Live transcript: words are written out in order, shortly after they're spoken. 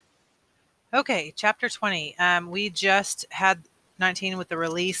Okay, chapter 20. We just had 19 with the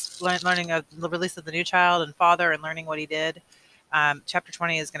learning of the release of the new child and father and learning what he did. Chapter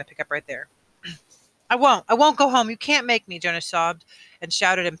 20 is going to pick up right there. I won't go home. You can't make me, Jonas sobbed and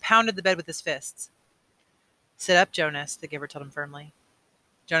shouted and pounded the bed with his fists. Sit up, Jonas, the giver told him firmly.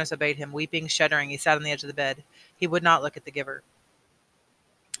 Jonas obeyed him, weeping, shuddering. He sat on the edge of the bed. He would not look at the giver.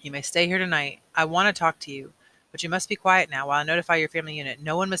 You may stay here tonight. I want to talk to you, but you must be quiet now while I notify your family unit.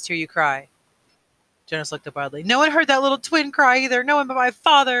 No one must hear you cry. Jonas looked up wildly. No one heard that little twin cry either. No one but my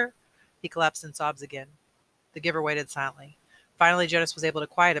father. He collapsed in sobs again. The giver waited silently. Finally, Jonas was able to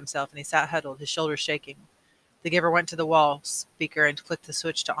quiet himself, and he sat huddled, his shoulders shaking. The giver went to the wall speaker and clicked the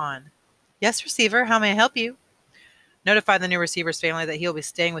switch to on. Yes, receiver, how may I help you? Notify the new receiver's family that he will be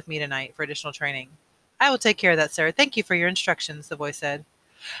staying with me tonight for additional training. I will take care of that, sir. Thank you for your instructions, the voice said.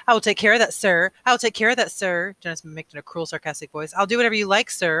 I will take care of that, sir. I will take care of that, sir, Jonas mimicked in a cruel, sarcastic voice. I'll do whatever you like,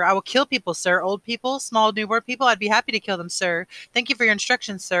 sir. I will kill people, sir. Old people, small, newborn people. I'd be happy to kill them, sir. Thank you for your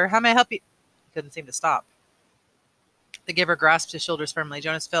instructions, sir. How may I help you? He couldn't seem to stop. The giver grasped his shoulders firmly.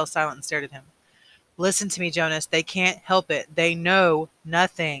 Jonas fell silent and stared at him. Listen to me, Jonas. They can't help it. They know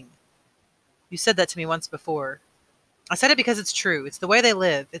nothing. You said that to me once before. I said it because it's true. It's the way they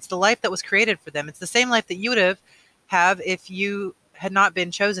live. It's the life that was created for them. It's the same life that you would have if you had not been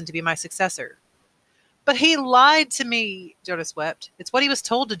chosen to be my successor. But he lied to me, Jonas wept. It's what he was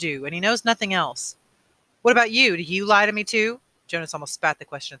told to do, and he knows nothing else. What about you? Do you lie to me too? Jonas almost spat the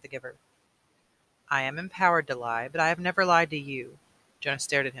question at the giver. I am empowered to lie, but I have never lied to you. Jonas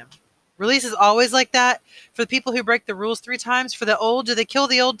stared at him. Release is always like that? For the people who break the rules 3 times? For the old, do they kill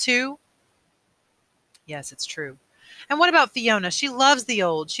the old too? Yes, it's true. And what about Fiona? She loves the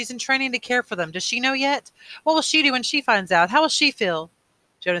old. She's in training to care for them. Does she know yet? What will she do when she finds out? How will she feel?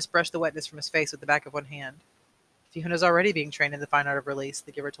 Jonas brushed the wetness from his face with the back of one hand. Fiona's already being trained in the fine art of release,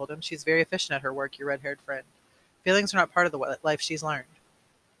 the giver told him. She's very efficient at her work, your red-haired friend. Feelings are not part of the life she's learned.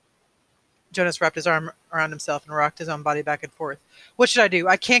 Jonas wrapped his arm around himself and rocked his own body back and forth. What should I do?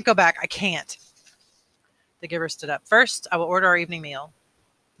 I can't go back. I can't. The giver stood up. First, I will order our evening meal.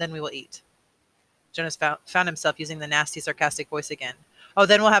 Then we will eat. Jonas found himself using the nasty, sarcastic voice again. Oh,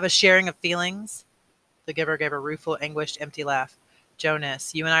 then we'll have a sharing of feelings? The giver gave a rueful, anguished, empty laugh.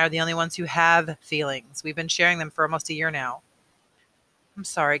 Jonas, you and I are the only ones who have feelings. We've been sharing them for almost a year now. I'm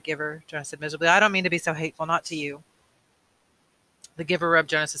sorry, giver, Jonas said miserably. I don't mean to be so hateful, not to you. The giver rubbed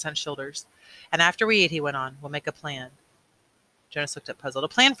Jonas's hunched shoulders. And after we eat, he went on, we'll make a plan. Jonas looked up puzzled. A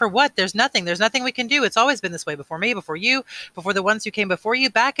plan for what? There's nothing. There's nothing we can do. It's always been this way before me, before you, before the ones who came before you,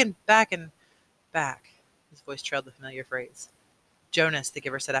 back and back and back. His voice trailed the familiar phrase. Jonas, the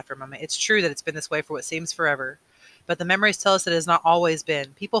giver said after a moment, it's true that it's been this way for what seems forever. But the memories tell us that it has not always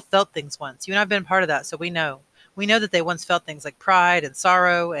been. People felt things once. You and I have been part of that, so we know. We know that they once felt things like pride and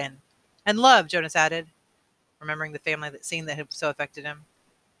sorrow and love, Jonas added, remembering the family scene that had so affected him.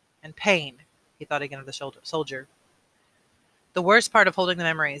 And pain, he thought again of the soldier. The worst part of holding the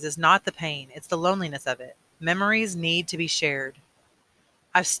memories is not the pain, it's the loneliness of it. Memories need to be shared.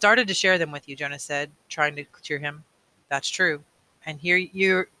 I've started to share them with you, Jonas said, trying to cheer him. That's true. And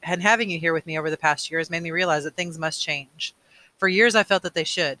having you here with me over the past year has made me realize that things must change. For years I felt that they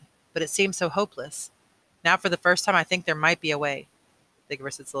should, but it seemed so hopeless. Now for the first time I think there might be a way, the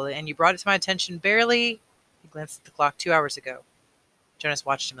giver said slowly, and you brought it to my attention barely, he glanced at the clock, 2 hours ago. Jonas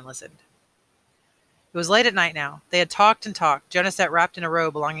watched him and listened. It was late at night now. They had talked and talked. Jonas sat wrapped in a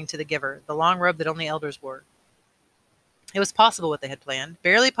robe belonging to the giver, the long robe that only elders wore. It was possible what they had planned,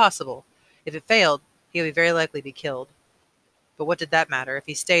 barely possible. If it failed, he would very likely be killed. But what did that matter? If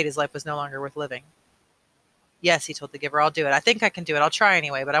he stayed, his life was no longer worth living. Yes, he told the giver, I'll do it. I think I can do it. I'll try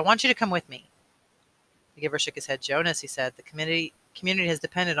anyway, but I want you to come with me. The giver shook his head. Jonas, he said, the community has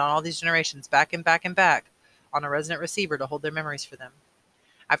depended on all these generations, back and back and back, on a resident receiver to hold their memories for them.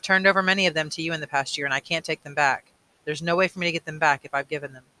 I've turned over many of them to you in the past year, and I can't take them back. There's no way for me to get them back if I've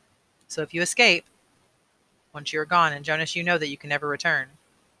given them. So if you escape, once you are gone, and Jonas, you know that you can never return.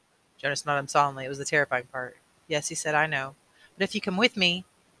 Jonas nodded solemnly. It was the terrifying part. Yes, he said, I know. But if you come with me,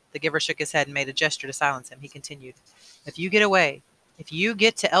 the giver shook his head and made a gesture to silence him. He continued, if you get away, if you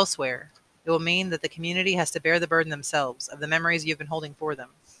get to elsewhere, it will mean that the community has to bear the burden themselves of the memories you've been holding for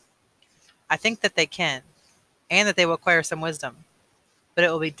them. I think that they can, and that they will acquire some wisdom. But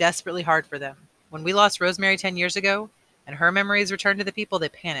it will be desperately hard for them. When we lost Rosemary 10 years ago, and her memories returned to the people, they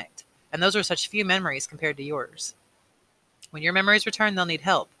panicked. And those were such few memories compared to yours. When your memories return, they'll need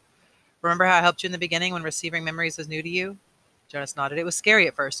help. Remember how I helped you in the beginning when receiving memories was new to you? Jonas nodded. It was scary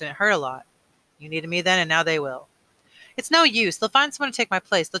at first, and it hurt a lot. You needed me then, and now they will. It's no use. They'll find someone to take my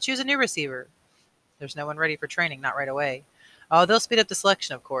place. They'll choose a new receiver. There's no one ready for training, not right away. Oh, they'll speed up the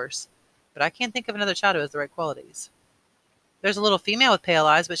selection, of course. but I can't think of another child who has the right qualities. There's a little female with pale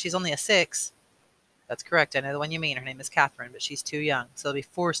eyes, but she's only a 6. That's correct. I know the one you mean. Her name is Catherine, but she's too young, so they'll be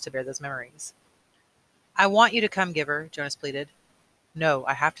forced to bear those memories. I want you to come, Giver, Jonas pleaded. No,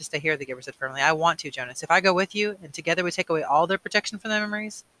 I have to stay here, the Giver said firmly. I want to, Jonas. If I go with you, and together we take away all their protection from their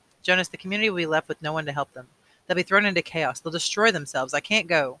memories, Jonas, the community will be left with no one to help them. They'll be thrown into chaos. They'll destroy themselves. I can't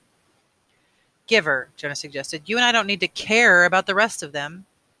go. Giver, Jonas suggested, you and I don't need to care about the rest of them.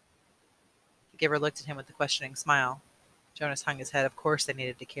 The Giver looked at him with a questioning smile. Jonas hung his head. Of course they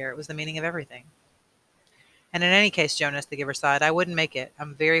needed to care. It was the meaning of everything. And in any case, Jonas, the Giver sighed, I wouldn't make it.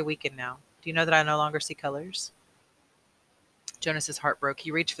 I'm very weakened now. Do you know that I no longer see colors? Jonas's heart broke.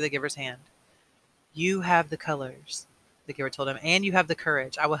 He reached for the Giver's hand. You have the colors, the Giver told him, and you have the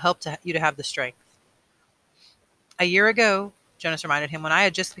courage. I will help you to have the strength. A year ago, Jonas reminded him, when I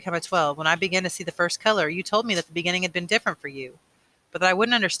had just become a 12, when I began to see the first color, you told me that the beginning had been different for you, but that I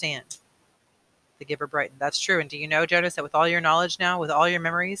wouldn't understand. The Giver brightened. That's true. And do you know, Jonas, that with all your knowledge now, with all your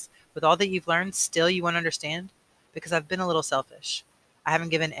memories, with all that you've learned, still you won't understand? Because I've been a little selfish. I haven't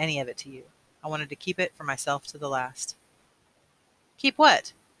given any of it to you. I wanted to keep it for myself to the last. Keep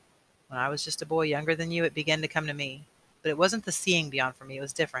what? When I was just a boy younger than you, it began to come to me. But it wasn't the seeing beyond for me. It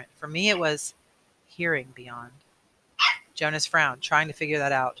was different. For me, it was hearing beyond. Jonas frowned, trying to figure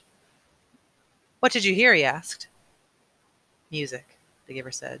that out. What did you hear? He asked. Music, the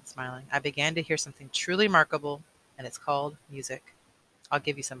Giver said, smiling. I began to hear something truly remarkable, and it's called music. I'll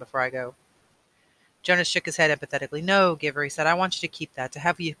give you some before I go. Jonas shook his head empathetically. No, Giver, he said, I want you to keep that, to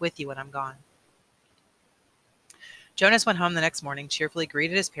have you with you when I'm gone. Jonas went home the next morning, cheerfully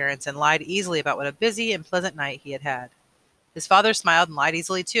greeted his parents, and lied easily about what a busy and pleasant night he had had. His father smiled and lied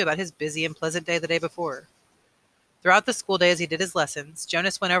easily, too, about his busy and pleasant day the day before. Throughout the school day, as he did his lessons,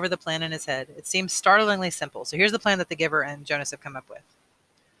 Jonas went over the plan in his head. It seemed startlingly simple, so here's the plan that the Giver and Jonas have come up with.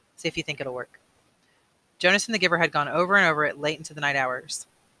 See if you think it'll work. Jonas and the Giver had gone over and over it late into the night hours.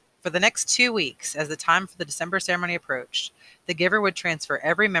 For the next 2 weeks, as the time for the December ceremony approached, the Giver would transfer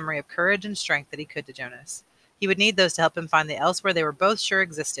every memory of courage and strength that he could to Jonas. He would need those to help him find the elsewhere they were both sure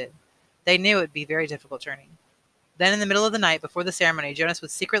existed. They knew it would be a very difficult journey. Then in the middle of the night, before the ceremony, Jonas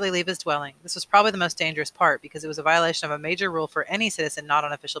would secretly leave his dwelling. This was probably the most dangerous part, because it was a violation of a major rule for any citizen not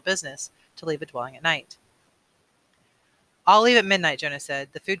on official business to leave a dwelling at night. I'll leave at midnight, Jonas said.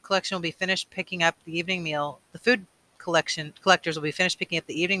 The food collection will be finished picking up the evening meal. The food collectors will be finished picking up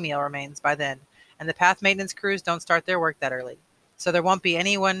the evening meal remains by then, and the path maintenance crews don't start their work that early. So there won't be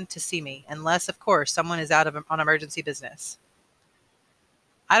anyone to see me, unless, of course, someone is out on emergency business.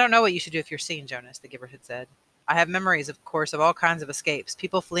 I don't know what you should do if you're seen, Jonas, the Giver had said. I have memories, of course, of all kinds of escapes,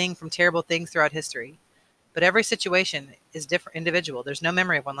 people fleeing from terrible things throughout history. But every situation is different, individual. There's no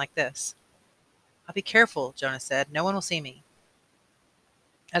memory of one like this. I'll be careful, Jonas said. No one will see me.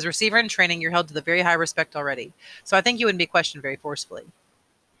 As receiver in training, you're held to the very high respect already, so I think you wouldn't be questioned very forcefully.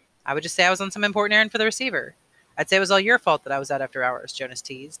 I would just say I was on some important errand for the receiver. I'd say it was all your fault that I was out after hours, Jonas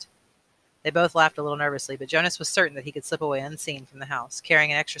teased. They both laughed a little nervously, but Jonas was certain that he could slip away unseen from the house,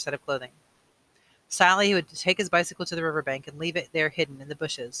 carrying an extra set of clothing. Silently, he would take his bicycle to the riverbank and leave it there hidden in the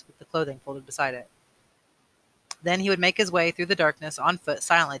bushes with the clothing folded beside it. Then he would make his way through the darkness on foot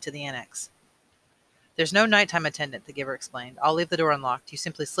silently to the annex. There's no nighttime attendant, the Giver explained. I'll leave the door unlocked. You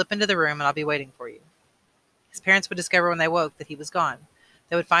simply slip into the room and I'll be waiting for you. His parents would discover when they woke that he was gone.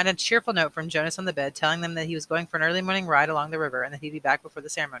 They would find a cheerful note from Jonas on the bed telling them that he was going for an early morning ride along the river and that he'd be back before the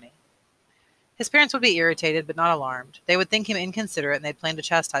ceremony. His parents would be irritated but not alarmed. They would think him inconsiderate and they'd plan to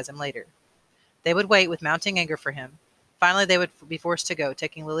chastise him later. They would wait with mounting anger for him. Finally, they would be forced to go,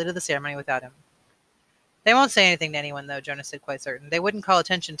 taking Lily to the ceremony without him. They won't say anything to anyone, though, Jonas said, quite certain. They wouldn't call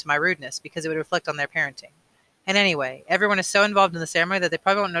attention to my rudeness because it would reflect on their parenting. And anyway, everyone is so involved in the ceremony that they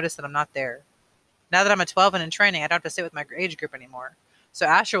probably won't notice that I'm not there. Now that I'm a 12 and in training, I don't have to sit with my age group anymore. So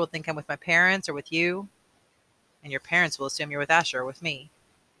Asher will think I'm with my parents or with you, and your parents will assume you're with Asher or with me.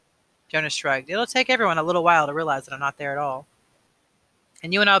 Jonas shrugged. It'll take everyone a little while to realize that I'm not there at all.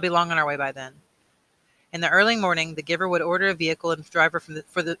 And you and I will be long on our way by then. In the early morning, the Giver would order a vehicle and driver from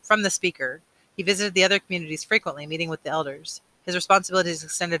the speaker. He visited the other communities frequently, meeting with the elders. His responsibilities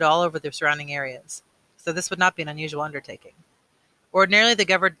extended all over the surrounding areas, so this would not be an unusual undertaking. Ordinarily,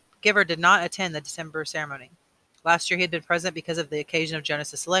 the Giver did not attend the December ceremony. Last year he had been present because of the occasion of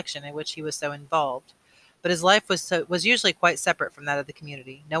Jonas's selection, in which he was so involved. But his life was usually quite separate from that of the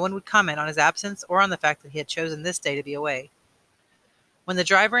community. No one would comment on his absence or on the fact that he had chosen this day to be away. When the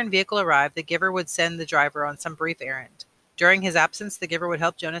driver and vehicle arrived, the Giver would send the driver on some brief errand. During his absence, the Giver would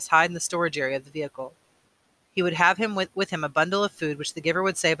help Jonas hide in the storage area of the vehicle. He would have with him a bundle of food which the Giver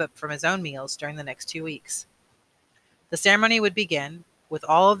would save up from his own meals during the next 2 weeks. The ceremony would begin. with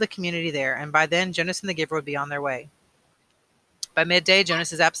all of the community there, and by then Jonas and the giver would be on their way. By midday,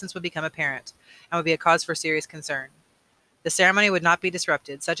 Jonas's absence would become apparent and would be a cause for serious concern. The ceremony would not be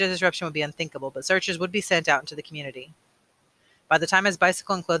disrupted. Such a disruption would be unthinkable, but searchers would be sent out into the community. By the time his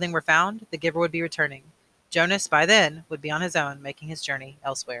bicycle and clothing were found, the giver would be returning. Jonas, by then, would be on his own, making his journey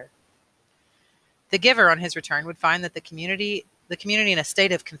elsewhere. The giver, on his return, would find that the community in a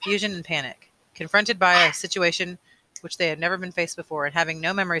state of confusion and panic, confronted by a situation which they had never been faced before, and having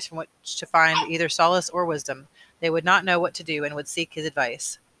no memories from which to find either solace or wisdom. They would not know what to do and would seek his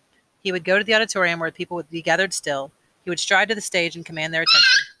advice. He would go to the auditorium where the people would be gathered still. He would stride to the stage and command their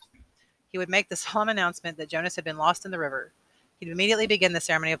attention. He would make the solemn announcement that Jonas had been lost in the river. He would immediately begin the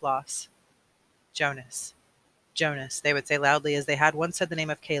ceremony of loss. Jonas, Jonas, they would say loudly, as they had once said the name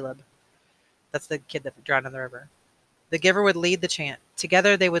of Caleb. That's the kid that drowned in the river. The giver would lead the chant.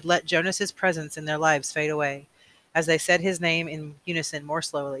 Together they would let Jonas's presence in their lives fade away, as they said his name in unison more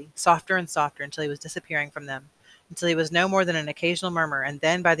slowly, softer and softer, until he was disappearing from them, until he was no more than an occasional murmur, and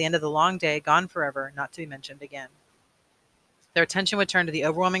then, by the end of the long day, gone forever, not to be mentioned again. Their attention would turn to the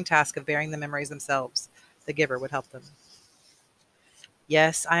overwhelming task of bearing the memories themselves. The giver would help them.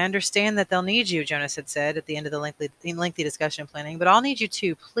 Yes, I understand that they'll need you, Jonas had said at the end of the lengthy discussion and planning, but I'll need you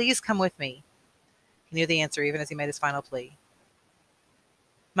too. Please come with me. He knew the answer even as he made his final plea.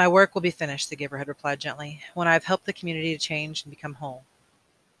 My work will be finished, the giver had replied gently, when I have helped the community to change and become whole.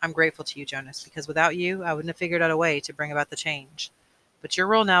 I'm grateful to you, Jonas, because without you, I wouldn't have figured out a way to bring about the change. But your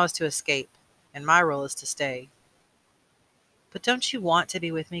role now is to escape, and my role is to stay. But don't you want to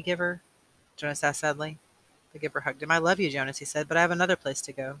be with me, giver? Jonas asked sadly. The giver hugged him. I love you, Jonas, he said, but I have another place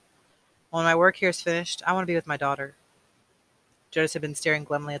to go. When my work here is finished, I want to be with my daughter. Jonas had been staring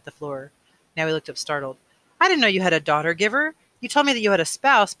glumly at the floor. Now he looked up startled. I didn't know you had a daughter, giver. You told me that you had a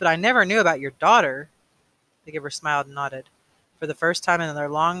spouse, but I never knew about your daughter. The giver smiled and nodded. For the first time in their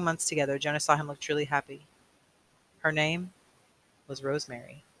long months together, Jonas saw him look truly happy. Her name was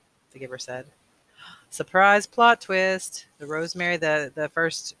Rosemary, the giver said. Surprise plot twist. The Rosemary, the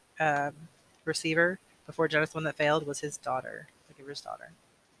first receiver before Jonas, the one that failed, was his daughter, the giver's daughter.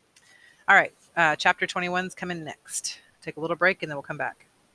 All right, chapter 21 is coming next. Take a little break and then we'll come back.